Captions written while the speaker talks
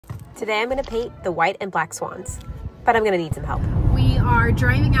Today I'm going to paint the white and black swans, but I'm going to need some help. We are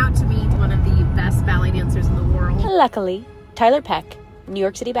driving out to meet one of the best ballet dancers in the world. Luckily, Tyler Peck, New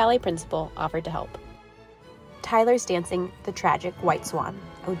York City Ballet principal, offered to help. Tyler's dancing the tragic white swan,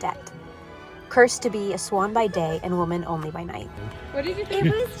 Odette, cursed to be a swan by day and woman only by night. What did you think?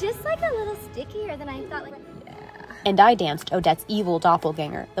 It was just like a little stickier than I thought. And I danced Odette's evil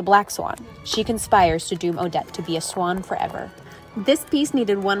doppelganger, the black swan. She conspires to doom Odette to be a swan forever. This piece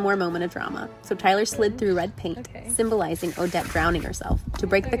needed one more moment of drama, so Tyler slid through red paint, symbolizing Odette drowning herself, to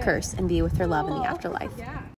break the curse and be with her love in the afterlife.